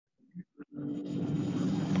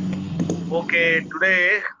Okay,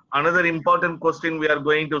 today another important question we are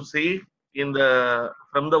going to see in the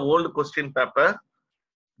from the old question paper.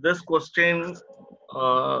 This question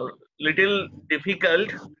little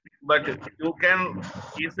difficult, but you can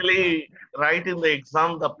easily write in the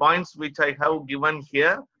exam the points which I have given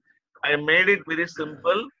here. I made it very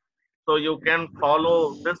simple, so you can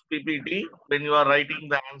follow this PPT when you are writing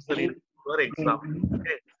the answer in your exam.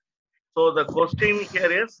 Okay. So the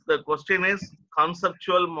question is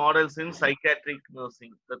conceptual models in psychiatric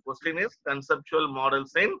nursing. The question is conceptual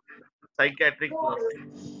models in psychiatric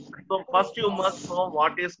nursing. So first you must know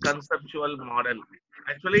what is conceptual model.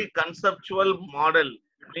 Actually, conceptual model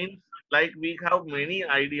means like we have many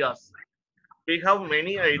ideas. We have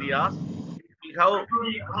many ideas. We have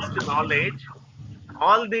vast knowledge.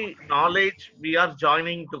 All the knowledge we are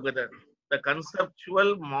joining together. The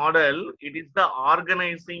conceptual model, it is the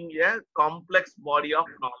organizing a complex body of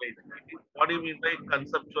knowledge. What do you mean by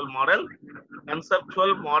conceptual model?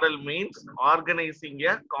 Conceptual model means organizing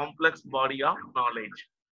a complex body of knowledge.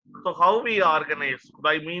 So how we organize?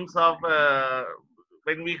 By means of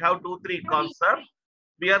when we have two, three concepts,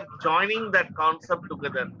 we are joining that concept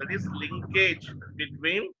together. That is linkage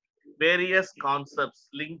between various concepts.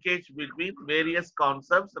 Linkage between various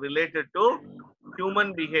concepts related to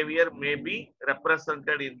human behavior may be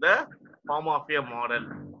represented in the form of a model.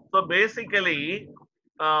 So basically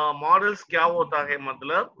models क्या होता है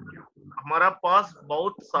मतलब हमारा पास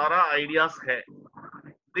बहुत सारा ideas है.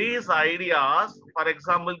 These ideas, for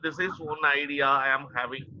example, this is one idea I am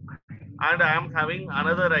having, and I am having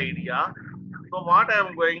another idea. So what I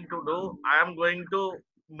am going to do, I am going to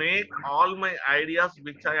make all my ideas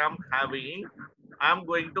which I am having, I am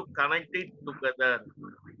going to connect it together.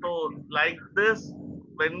 So like this,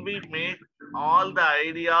 when we make all the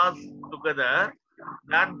ideas together,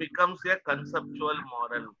 that becomes a conceptual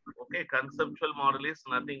model. Okay, conceptual model is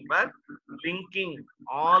nothing but linking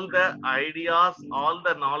all the ideas, all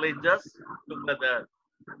the knowledges together.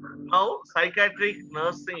 Now, psychiatric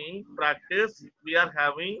nursing practice, we are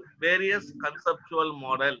having various conceptual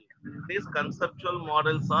model. These conceptual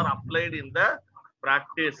models are applied in the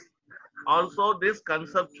practice. Also, this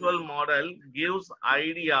conceptual model gives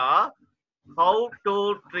idea how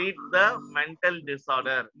to treat the mental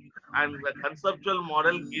disorder, and the conceptual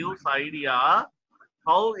model gives idea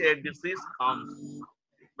how a disease comes.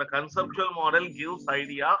 The conceptual model gives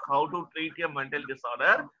idea how to treat a mental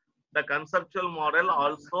disorder. The conceptual model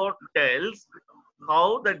also tells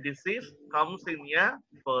how the disease comes in a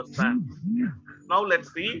person. Now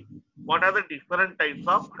let's see what are the different types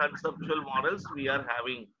of conceptual models we are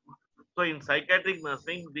having. So in psychiatric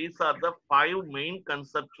nursing, these are the 5 main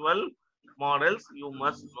conceptual models you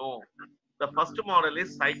must know. The first model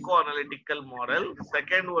is psychoanalytical model.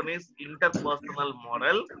 Second one is interpersonal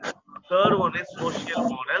model. Third one is social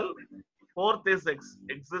model. Fourth is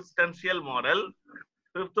existential model.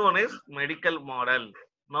 Fifth one is medical model.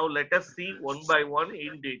 Now let us see one by one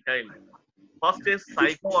in detail. First is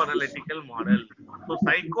psychoanalytical model. So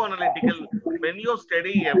psychoanalytical, when you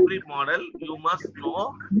study every model, you must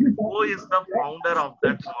know who is the founder of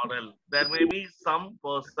that model. There may be some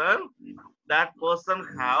person, that person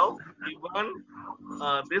have given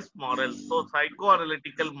this model. So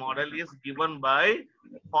psychoanalytical model is given by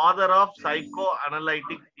father of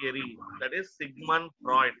psychoanalytic theory, that is Sigmund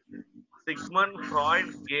Freud. Sigmund Freud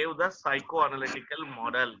gave the psychoanalytical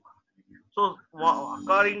model. So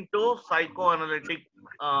according to psychoanalytic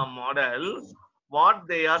model, what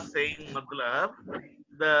they are saying, matlab,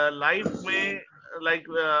 the life may like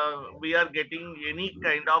we are getting any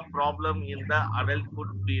kind of problem in the adulthood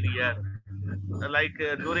period. Like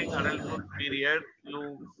during adulthood period,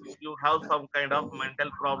 you have some kind of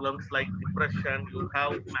mental problems like depression, you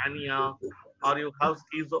have mania, or you have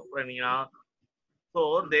schizophrenia.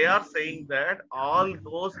 So they are saying that all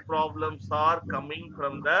those problems are coming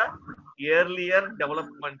from the earlier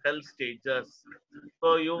developmental stages.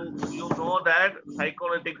 So you know that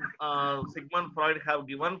psychoanalytic Sigmund Freud have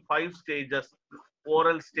given 5 stages: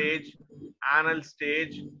 oral stage, anal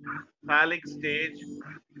stage, phallic stage,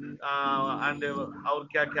 and और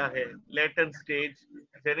क्या है latent stage,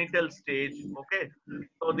 genital stage. Okay,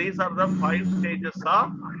 so these are the 5 stages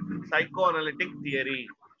of psychoanalytic theory.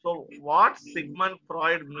 So what Sigmund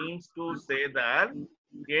Freud means to say that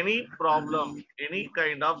any problem, any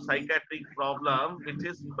kind of psychiatric problem which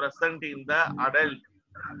is present in the adult,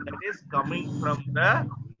 that is coming from the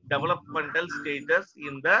developmental stages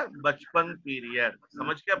in the bachpan period.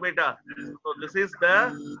 समझ गया बेटा? So this is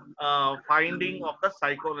the finding of the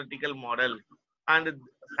psychoanalytical model. And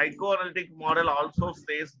psychoanalytic model also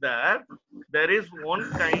says that there is one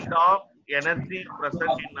kind of energy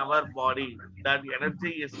present in our body. That energy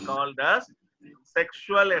is called as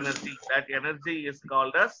sexual energy. That energy is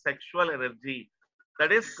called as sexual energy.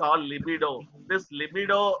 That is called libido. This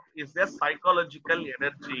libido is a psychological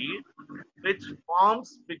energy which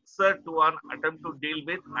forms fixer to an attempt to deal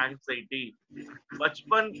with anxiety.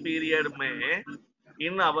 Bachpan period में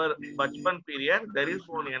in our Bachpan period there is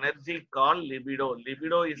one energy called libido.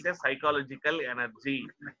 Libido is a psychological energy.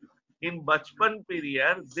 In Bachpan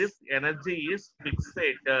period, this energy is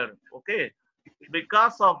fixated. Okay,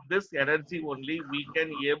 because of this energy only we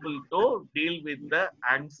can able to deal with the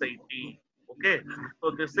anxiety. Okay,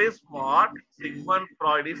 so this is what Sigmund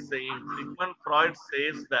Freud is saying. Sigmund Freud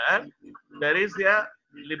says that there is a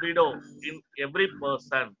libido in every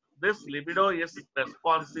person. This libido is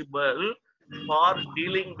responsible for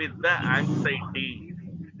dealing with the anxiety.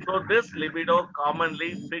 So this libido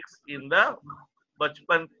commonly fixed in the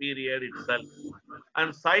Bachpan period itself.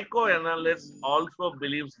 And psychoanalyst also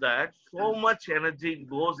believes that so much energy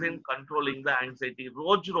goes in controlling the anxiety.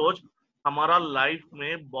 रोज रोज हमारा life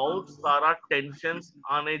में बहुत सारा tensions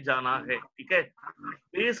आने जाना है, ठीक है?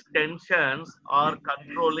 These tensions are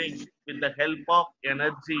controlling with the help of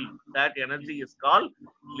energy. That energy is called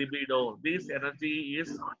libido. This energy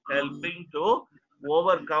is helping to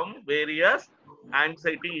overcome various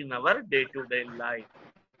anxiety in our day-to-day life.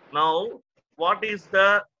 Now, what is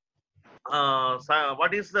the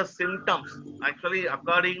what is the symptoms? Actually,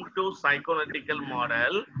 according to psychoanalytical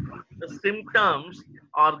model, the symptoms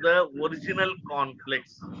are the original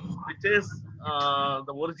conflicts, which is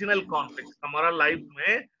the original conflicts. हमारा life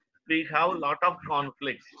में we have a lot of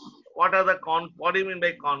conflicts. What are the what do you mean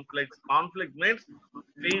by conflicts? Conflict means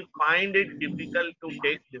we find it difficult to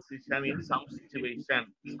take decision in some situation.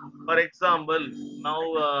 For example,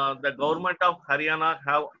 now the government of Haryana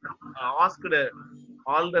have asked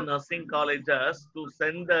all the nursing colleges to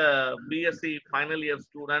send the BSc final year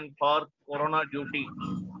student for corona duty.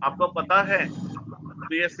 आपको पता है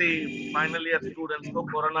BSc final year students को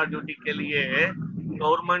corona duty के लिए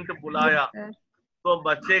government बुलाया, तो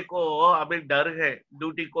बच्चे को अभी डर है,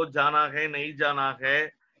 ड्यूटी को जाना है नहीं जाना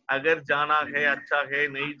है, अगर जाना है अच्छा है,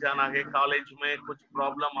 नहीं जाना है, कॉलेज में कुछ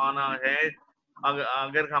प्रॉब्लम आना है,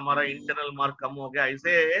 अगर हमारा इंटरनल मार्क कम हो गया,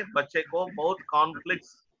 ऐसे बच्चे को बहुत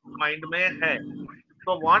कॉन्फ्लिक्ट्स माइंड में है.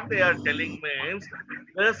 So what they are telling means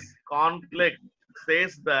this conflict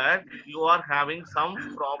says that you are having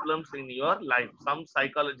some problems in your life. Some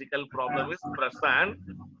psychological problem is present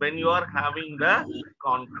when you are having the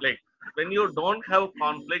conflict. When you don't have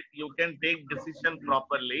conflict, you can take decision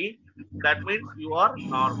properly. That means you are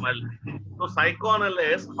normal. So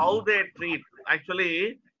psychoanalysts, how they treat,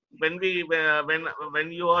 actually when we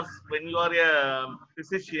when you are a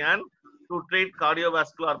physician, to treat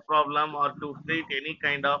cardiovascular problem or to treat any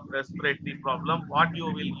kind of respiratory problem, what you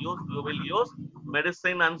will use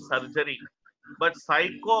medicine and surgery. But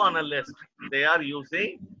psychoanalysts, they are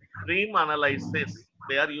using dream analysis.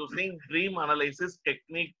 They are using dream analysis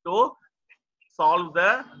technique to solve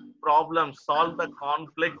the problem, solve the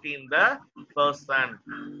conflict in the person.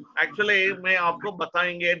 Actually, मैं आपको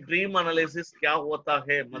बताएंगे dream analysis क्या होता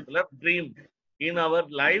है. मतलब dream in our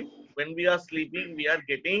life, when we are sleeping, we are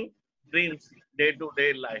getting dreams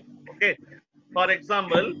day-to-day life. Okay. For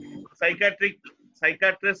example,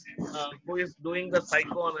 psychiatrist who is doing the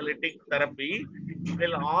psychoanalytic therapy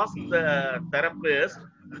will ask the therapist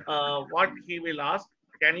what he will ask.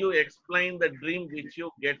 Can you explain the dream which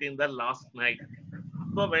you get in the last night?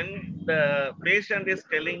 So when the patient is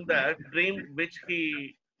telling the dream which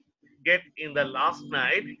he get in the last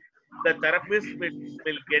night, the therapist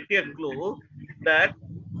will get a clue that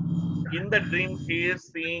in the dream he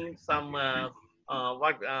is seeing some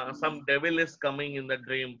some devil is coming in the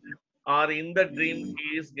dream, or in the dream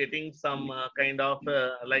he is getting some kind of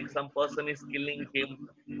like some person is killing him,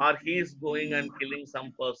 or he is going and killing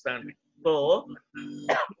some person. So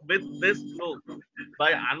with this clue,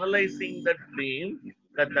 by analyzing the dream,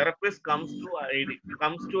 the therapist comes to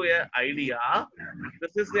a idea.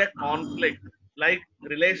 This is a conflict, like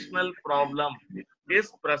relational problem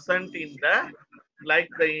is present in the, like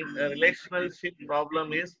the relationship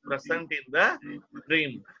problem is present in the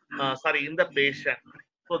dream, sorry, in the patient.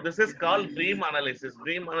 So this is called dream analysis.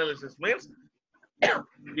 Dream analysis means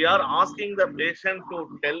we are asking the patient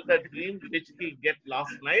to tell the dream which he get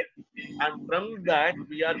last night, and from that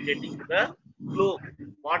we are getting the clue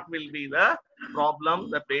what will be the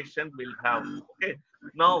problem the patient will have. Okay.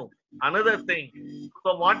 Now another thing,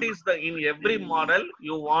 so what is the, in every model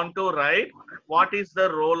you want to write what is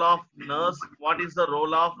the role of nurse, what is the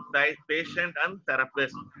role of the patient and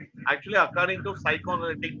therapist. Actually, according to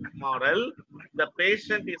psychoanalytic model, The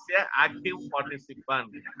patient is a active participant.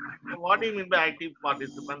 So what do you mean by active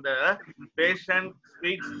participant? The patient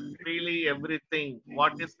speaks freely everything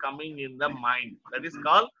what is coming in the mind. That is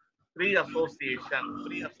called free association.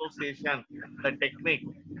 Free association, the technique.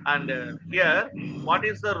 And here, what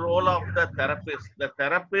is the role of the therapist? The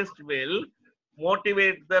therapist will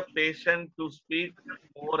motivate the patient to speak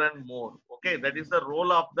more and more. Okay, that is the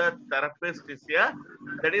role of the therapist is here.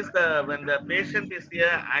 That is the when the patient is a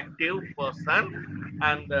active person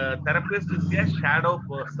and the therapist is a shadow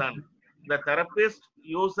person. The therapist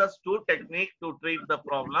uses two techniques to treat the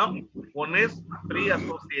problem. One is free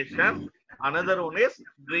association, another one is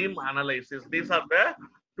dream analysis. These are the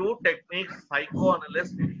two techniques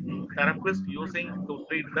psychoanalyst therapist using to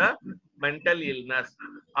treat the mental illness.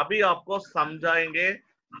 अभी आपको समझाएंगे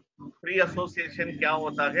free association क्या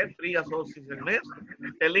होता है. Free association means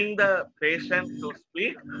telling the patient to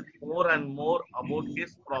speak more and more about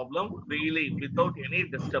his problem freely without any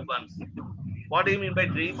disturbance. What do you mean by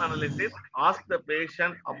dream analysis? Ask the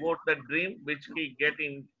patient about the dream which he get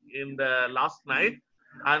in the last night,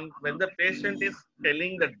 and when the patient is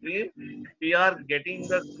telling the dream, we are getting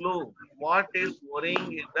the clue what is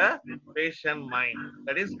worrying in the patient mind.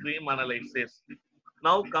 That is dream analysis.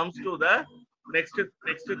 Now comes to the next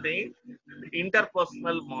thing,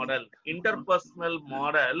 interpersonal model. Interpersonal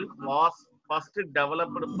model was first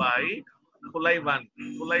developed by Sullivan.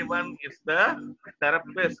 Sullivan is the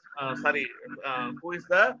therapist. Who is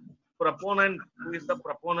the proponent? Who is the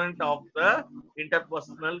proponent of the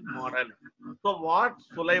interpersonal model? So what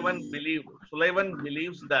Sullivan believed? Sullivan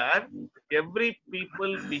believes that every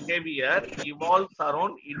people behavior evolves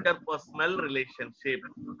around interpersonal relationship.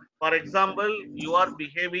 For example, you are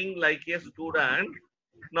behaving like a student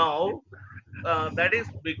now. That is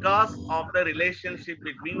because of the relationship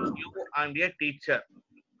between you and a teacher.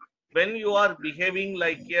 When you are behaving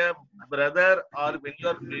like a brother or when you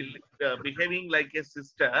are behaving like a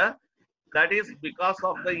sister, that is because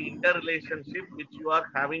of the interrelationship which you are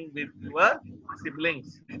having with your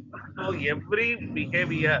siblings. So every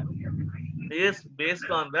behavior is based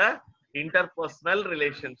on the interpersonal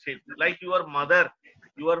relationship. Like your mother,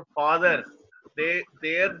 your father,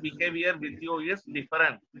 their behavior with you is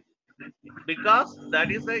different because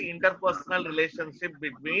that is a interpersonal relationship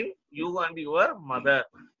between you and your mother.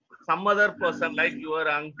 Some other person like your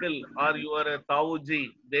uncle or your tauji,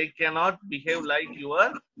 they cannot behave like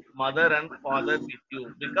your mother and father with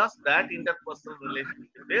you because that interpersonal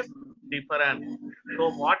relationship is different.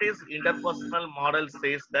 So what is interpersonal model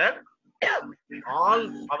says that all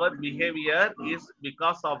our behavior is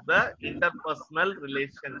because of the interpersonal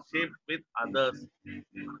relationship with others.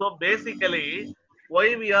 So basically,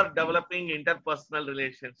 why we are developing interpersonal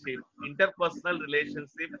relationship? Interpersonal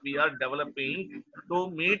relationship we are developing to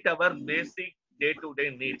meet our basic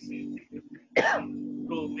day-to-day needs.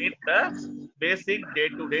 To meet the basic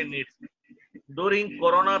day-to-day needs. During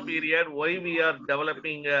Corona period, why we are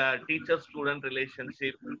developing a teacher-student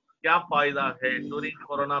relationship? क्या फायदा है? During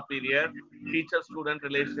Corona period, teacher-student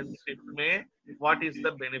relationship में what is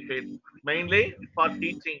the benefit? Mainly for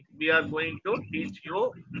teaching, we are going to teach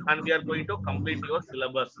you and we are going to complete your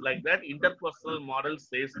syllabus. Like that, interpersonal model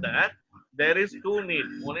says that there is two need.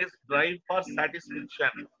 One is drive for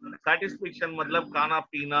satisfaction. Satisfaction मतलब खाना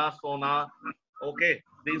पीना सोना. Okay,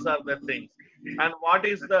 these are the things. And what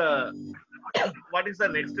is the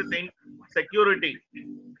next thing? Security.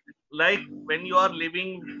 Like when you are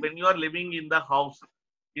living in the house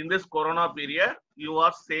in this Corona period, you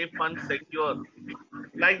are safe and secure.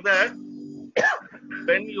 Like that,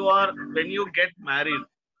 when you get married,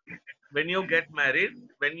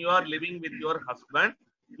 when you are living with your husband,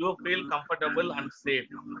 you feel comfortable and safe.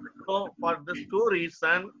 So for this two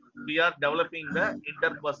reasons, we are developing the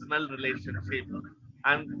interpersonal relationship,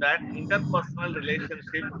 and that interpersonal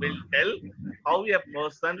relationship will tell how a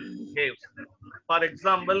person behaves. For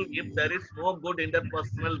example, if there is no good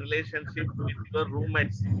interpersonal relationship with your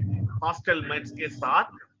roommates, hostel mates के साथ,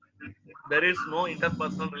 there is no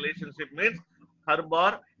interpersonal relationship means her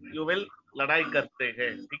bar you will लड़ाई करते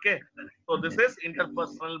हैं, ठीक है? So this is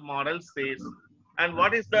interpersonal model says. And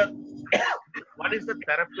what is the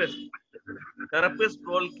therapist? Therapist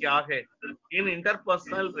role क्या है? In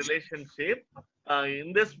interpersonal relationship,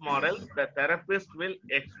 in this model, the therapist will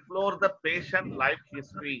explore the patient life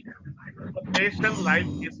history. The patient life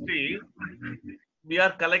history, we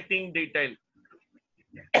are collecting detail.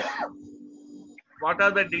 What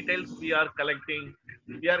are the details we are collecting?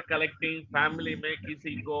 We are collecting family में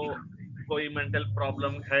किसी को कोई mental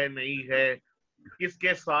problem है नहीं है,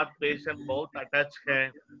 किसके साथ patient बहुत attached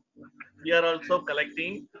है. We are also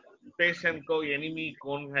collecting patient को एनिमी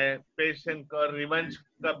कौन है, पेशेंट का रिवेंज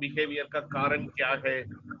का बिहेवियर का कारण क्या है,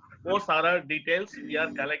 वो सारा details we are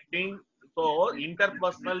collecting. So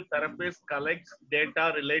interpersonal therapist collects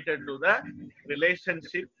data related to the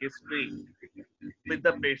relationship history with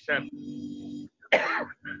the patient.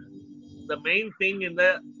 The main thing in the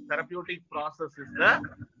therapeutic process is the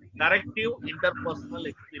corrective interpersonal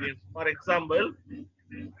experience. For example,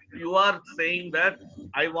 you are saying that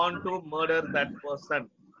I want to murder that person.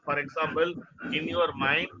 For example, in your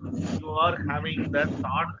mind, you are having the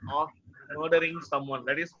thought of murdering someone.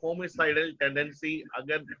 That is homicidal tendency.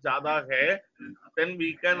 Agar ज़्यादा है, then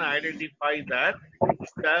we can identify that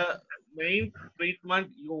the main treatment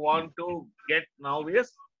you want to get now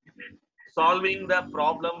is solving the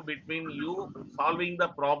problem between you, solving the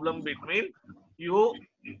problem between you,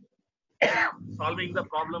 solving the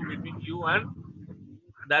problem between you and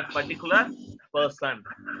that particular person.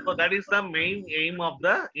 So that is the main aim of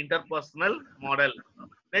the interpersonal model.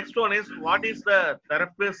 Next one is, what is the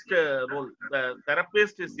therapist role? The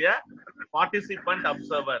therapist is a participant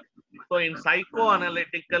observer. So in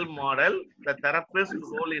psychoanalytical model, the therapist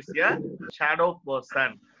role is a shadow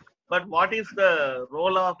person. But what is the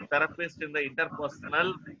role of therapist in the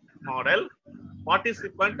interpersonal model?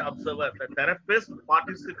 Participant observer. The therapist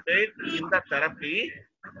participate in the therapy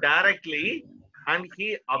directly, and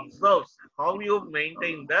he observes how you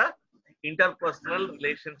maintain the interpersonal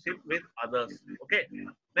relationship with others. Okay.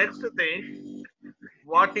 Next thing,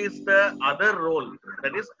 what is the other role?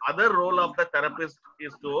 That is, other role of the therapist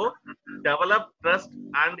is to develop trust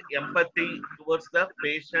and empathy towards the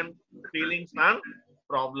patient feelings and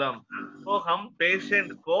problem. तो हम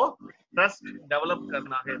patient को trust develop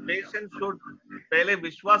करना है. Patient should पहले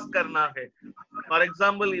विश्वास करना है. For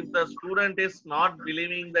example, if the student is not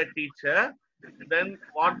believing the teacher, then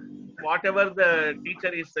whatever the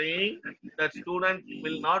teacher is saying, the student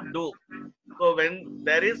will not do. So when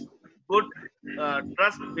there is good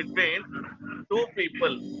trust between two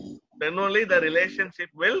people, then only the relationship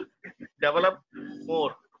will develop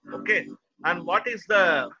more. Okay. And what is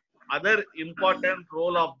the other important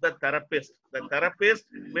role of the therapist? The therapist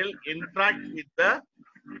will interact with the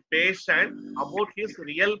patient about his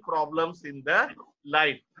real problems in the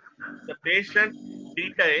life. The patient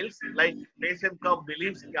details, like patient का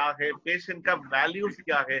beliefs क्या है, patient का values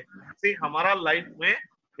क्या है. See, हमारा life में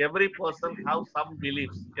every person have some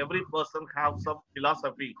beliefs, every person have some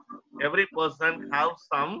philosophy, every person have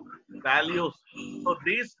some values. So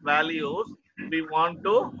these values we want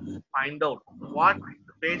to find out what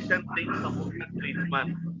patient thinks about the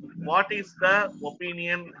treatment, what is the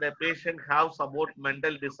opinion the patient has about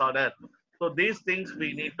mental disorder. So these things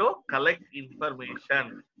we need to collect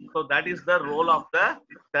information. So that is the role of the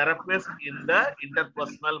therapist in the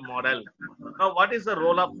interpersonal model. Now, what is the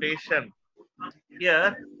role of patient?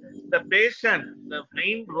 Here, the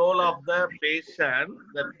main role of the patient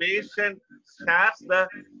shares the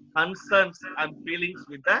concerns and feelings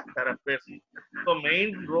with the therapist. So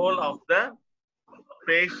main role of the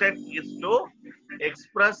patient is to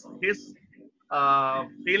express his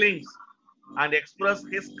feelings and express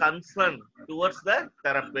his concern towards the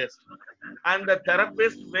therapist. And the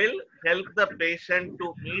therapist will help the patient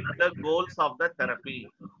to meet the goals of the therapy.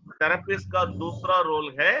 Therapist का दूसरा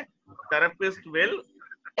role है, therapist will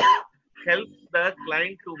help the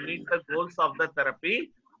client to meet the goals of the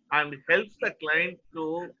therapy and helps the client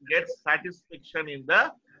to get satisfaction in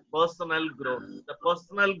the personal growth. The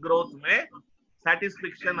personal growth में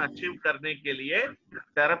satisfaction achieve करने के लिए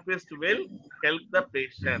therapist will help the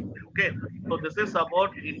patient. Okay, so this is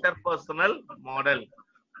about interpersonal model.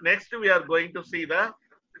 Next we are going to see the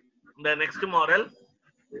next model.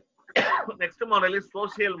 Next model is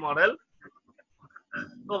social model.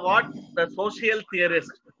 So what social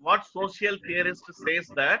theorist says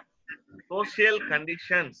that social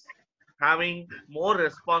conditions having more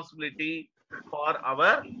responsibility for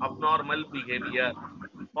our abnormal behavior.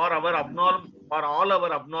 For all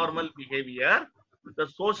our abnormal behavior, the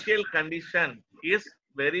social condition is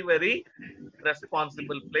very, very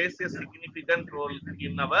responsible, plays a significant role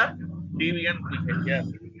in our deviant behavior.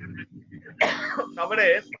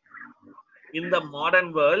 Nowadays, in the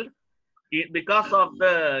modern world, because of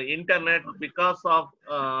the internet, because of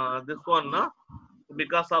this one,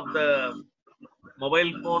 because of the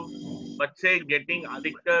mobile phone, बच्चे getting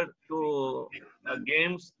addicted to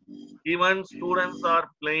games. Even students are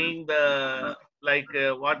playing the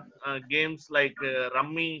games like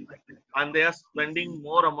rummy, and they are spending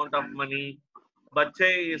more amount of money.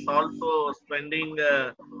 Bachche is also spending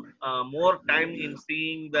more time in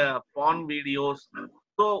seeing the porn videos.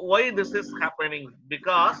 So why this is happening?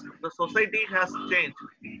 Because the society has changed.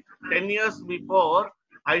 10 years before,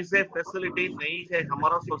 ऐसे facility नहीं है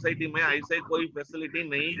हमारा society में, ऐसे कोई facility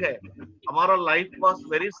नहीं है, हमारा life was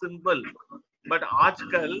very simple. But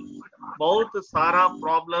आजकल बहुत सारा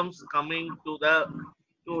problems coming to the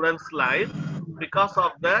students life because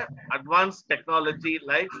of the advanced technology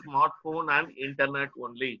like smartphone and internet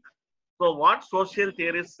only. So what social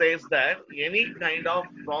theory says that any kind of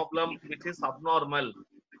problem which is abnormal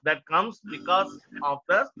that comes because of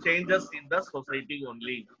the changes in the society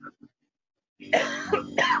only.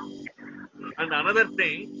 And another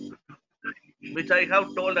thing which I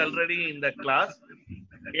have told already in the class,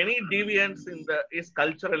 any deviance in the is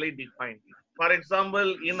culturally defined. For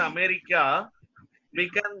example, in America, we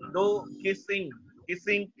can do kissing.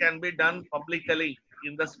 Kissing can be done publicly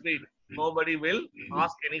in the street. Nobody will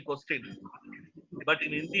ask any question. But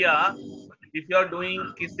in India, if you are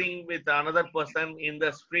doing kissing with another person in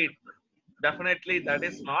the street, definitely that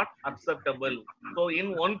is not acceptable. So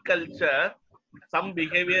in one culture, some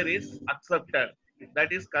behavior is accepted.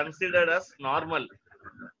 That is considered as normal.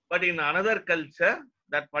 But in another culture,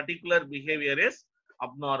 that particular behavior is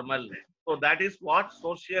abnormal. So that is what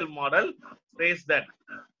social model says, that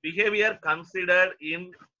behavior considered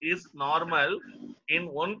in is normal in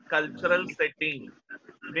one cultural setting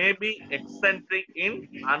may be eccentric in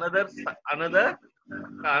another setting,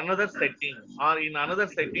 or in another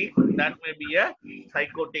setting that may be a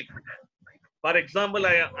psychotic. For example,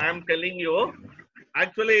 I am telling you,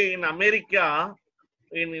 actually in America,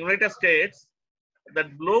 in United States,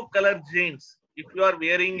 that blue color jeans, if you are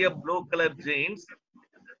wearing a blue color jeans,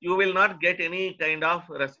 you will not get any kind of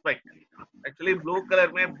respect. Actually blue color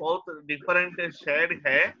में बहुत different shade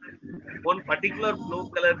है. One particular blue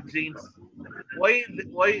color jeans, why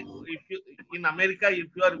if you in America, if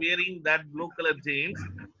you are wearing that blue color jeans,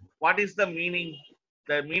 what is the meaning?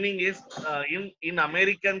 The meaning is, in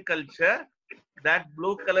American culture, that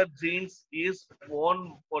blue color jeans is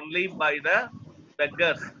worn only by the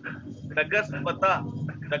beggars. beggars पता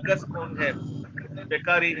beggars कौन है?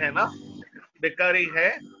 बेकारी है ना, बेकारी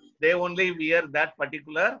है. They only wear that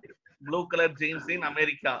particular blue color jeans in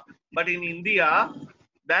America. But in India,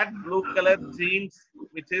 that blue color jeans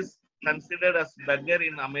which is considered as beggar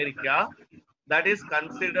in America, that is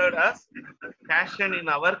considered as fashion in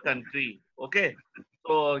our country. Okay,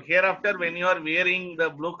 so hereafter when you are wearing the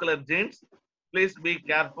blue color jeans, please be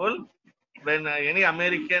careful. When any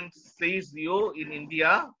American sees you in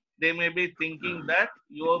India, they may be thinking that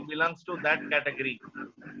you belongs to that category.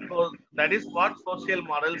 So that is what social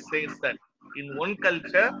model says, that in one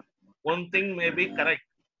culture one thing may be correct,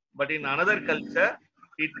 but in another culture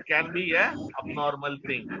it can be a abnormal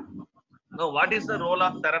thing. Now, what is the role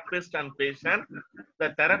of therapist and patient?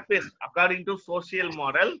 The therapist, according to social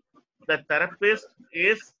model, the therapist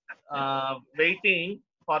is waiting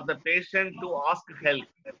for the patient to ask help.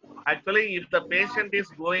 Actually, if the patient is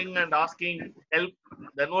going and asking help,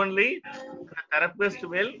 then only the therapist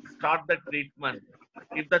will start the treatment.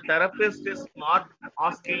 If the therapist is not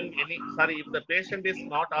asking any, sorry, if the patient is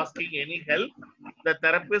not asking any help, the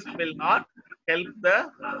therapist will not help the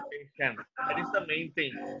patient. That is the main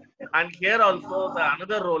thing. And here also the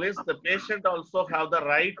another role is the patient also have the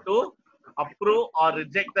right to approve or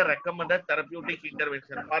reject the recommended therapeutic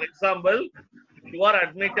intervention. For example, you are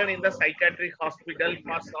admitted in the psychiatric hospital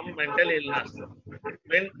for some mental illness.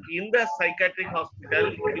 When in the psychiatric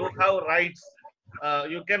hospital, you have rights.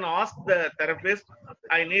 You can ask the therapist,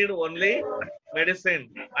 I need only medicine.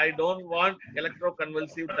 I don't want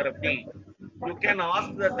electroconvulsive therapy. You can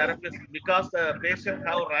ask the therapist, because the patient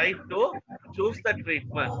have right to choose the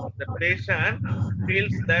treatment. The patient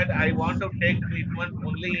feels that I want to take treatment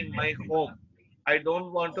only in my home. I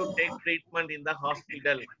don't want to take treatment in the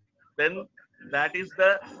hospital. Then that is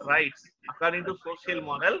the rights. According to social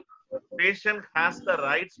model, patient has the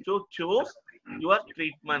rights to choose your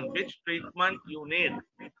treatment, which treatment you need.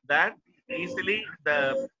 That easily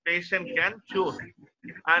the patient can choose.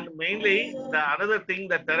 And mainly the another thing,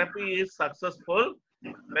 the therapy is successful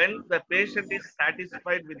when the patient is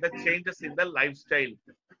satisfied with the changes in the lifestyle.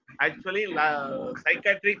 Actually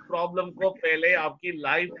psychiatric problem को पहले आपकी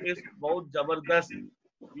life is बहुत जबरदस्त,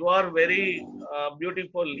 you are very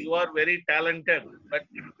beautiful, you are very talented, but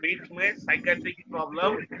बीच में psychiatric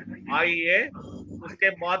problem आई है, उसके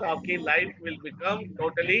बाद आपकी life will become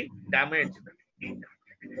totally damaged.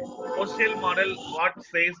 Social model what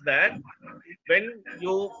says that when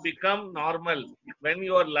you become normal, when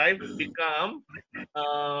your life become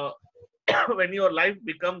uh, when your life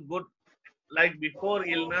become good, like before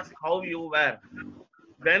illness how you were,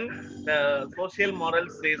 then the social model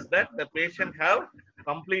says that the patient have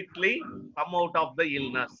completely come out of the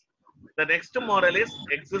illness. The next model is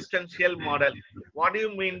existential model. What do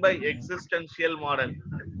you mean by existential model?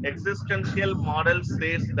 Existential model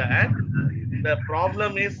says that the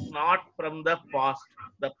problem is not from the past.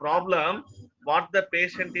 The problem, what the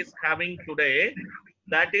patient is having today,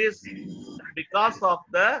 that is because of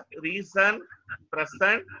the reason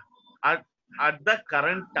present at, at the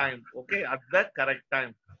current time. Okay, at the correct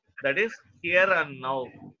time. That is here and now.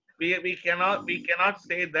 We cannot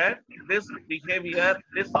say that this behavior,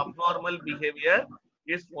 this abnormal behavior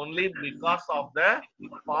is only because of the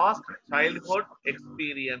past childhood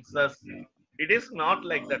experiences. It is not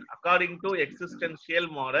like that. According to existential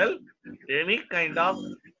model, any kind of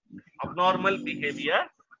abnormal behavior,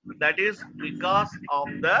 that is because of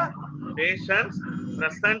the patient's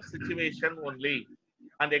present situation only.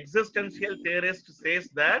 And existential theorist says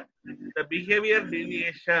that the behavior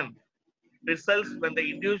deviation results when the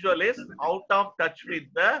individual is out of touch with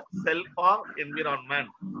the self or environment.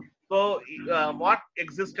 So, what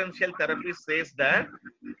existential therapy says that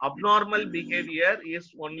abnormal behavior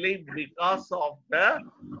is only because of the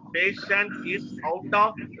patient is out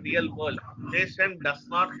of real world. Patient does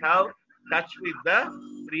not have touch with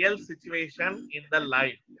the real situation in the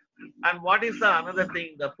life. And what is the another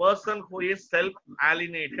thing? The person who is self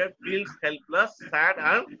alienated feels helpless, sad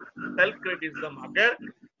and self criticism. अगर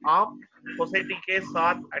आप society के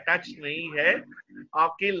साथ attach नहीं है,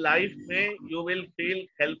 आपकी life में you will feel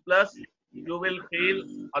helpless, you will feel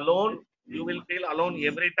alone, you will feel alone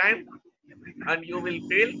every time, and you will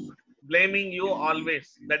feel blaming you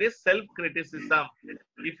always. That is self criticism.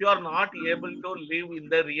 If you are not able to live in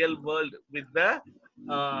the real world with the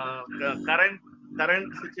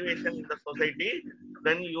current situation in the society,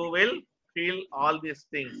 then you will feel all these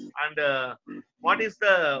things. And what is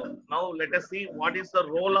the, now let us see what is the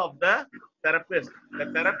role of the therapist. The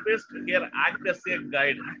therapist here act as a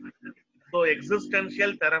guide. So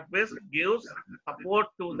existential therapist gives support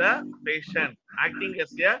to the patient, acting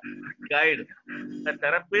as a guide. The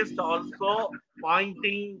therapist also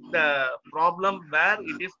pointing the problem where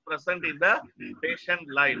it is present in the patient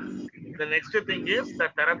life. The next thing is the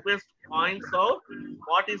therapist points out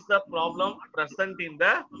what is the problem present in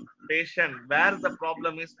the patient, where the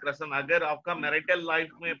problem is present. अगर आपका marital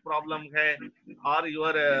life में problem है, or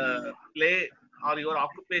your play or your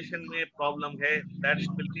occupation में problem है, that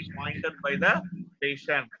will be pointed by the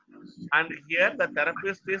patient. And here the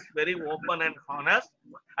therapist is very open and honest.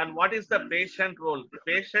 And what is the patient role?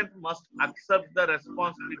 Patient must accept the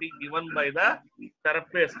responsibility given by the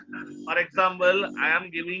therapist. For example, I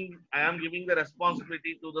am giving the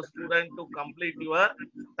responsibility to the student to complete your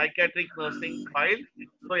psychiatric nursing file.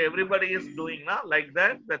 So everybody is doing like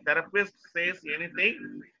that. The therapist says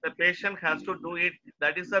anything, the patient has to do it.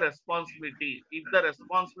 That is the responsibility. If the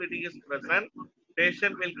responsibility is present,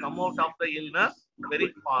 patient will come out of the illness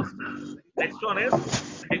very fast. Next one is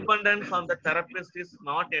dependence on the therapist is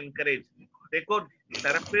not encouraged. देखो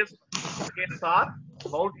therapist के साथ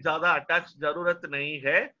बहुत ज़्यादा attach जरूरत नहीं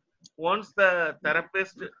है. Once the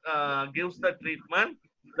therapist gives the treatment,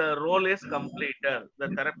 the role is completed. The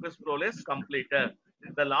therapist role is completed.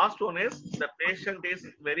 The last one is the patient is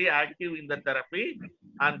very active in the therapy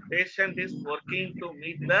and patient is working to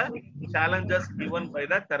meet the challenges given by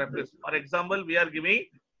the therapist. For example, we are giving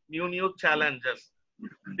new challenges.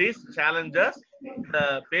 These challenges,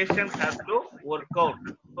 the patient has to work out.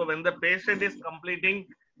 So when the patient is completing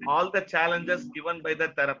all the challenges given by the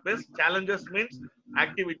therapist, challenges means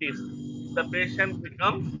activities, the patient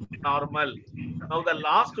becomes normal. Now the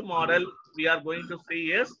last model we are going to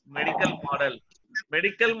see is medical model.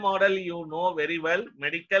 Medical model, you know very well.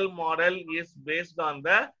 Medical model is based on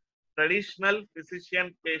the traditional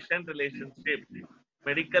physician-patient relationship.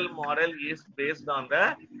 Medical model is based on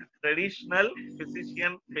the traditional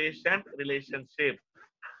physician-patient relationship.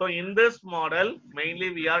 So in this model, mainly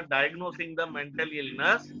we are diagnosing the mental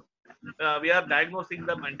illness.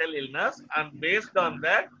 And based on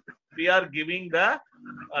that, we are giving the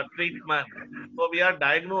treatment. So we are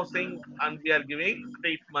diagnosing and we are giving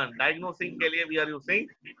treatment. Diagnosing के लिए we are using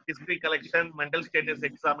history collection, mental status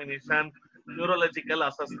examination, neurological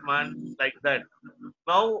assessment, like that.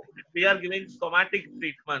 Now we are giving somatic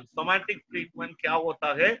treatment. Somatic treatment क्या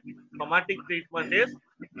होता है? Somatic treatment is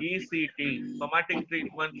ECT. Somatic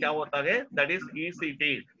treatment क्या होता है? That is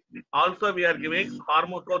ECT. Also we are giving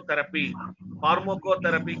pharmacotherapy.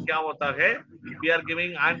 Pharmacotherapy क्या होता है? We are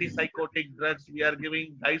giving antipsychotic drugs. We are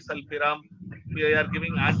giving disulfiram. We are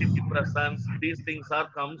giving antidepressants. These things are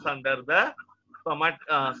comes under the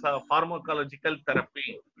pharmacological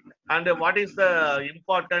therapy. And what is the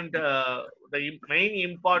important, the main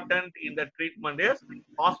important in the treatment is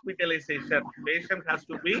hospitalization. Patient has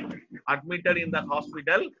to be admitted in the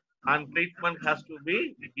hospital and treatment has to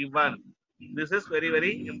be given. This is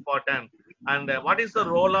very important. And what is the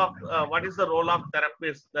role of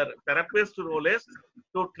therapist? The therapist role is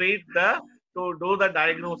to do the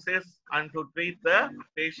diagnosis and to treat the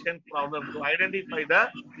patient problem, to identify the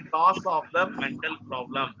cause of the mental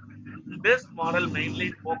problem. This model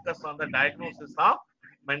mainly focus on the diagnosis of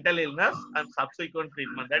mental illness and subsequent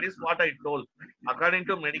treatment. That is what I told. According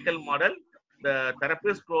to medical model, the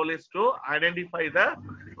therapist role is to identify the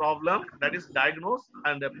problem, that is diagnose,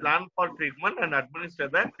 and plan for treatment and administer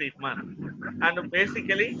the treatment. And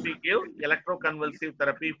basically, we give electroconvulsive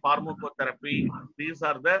therapy, pharmacotherapy. These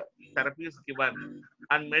are the therapies given.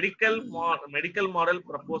 And medical model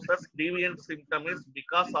proposes deviant symptom is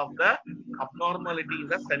because of the abnormality in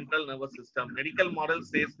the central nervous system. Medical model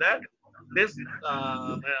says that this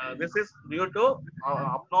is due to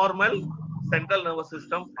abnormal central nervous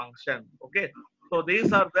system function. Okay. So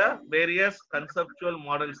these are the various conceptual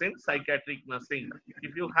models in psychiatric nursing.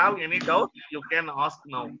 If you have any doubt, you can ask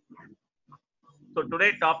now. So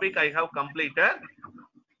today topic I have completed.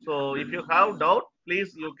 So if you have doubt,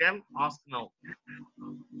 please you can ask now.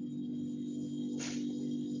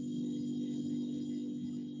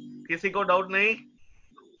 किसी को doubt नहीं?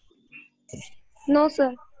 No,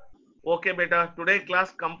 sir. Okay, beta. Today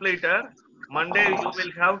class completed. Monday you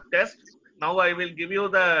will have test. Now I will give you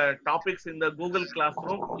the topics in the Google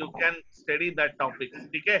Classroom. You can study that topics.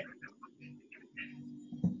 Okay?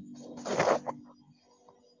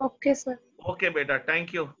 Okay, sir. Okay, beta.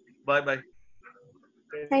 Thank you. Bye bye.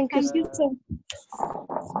 Thank you, Thank you, sir.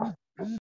 sir.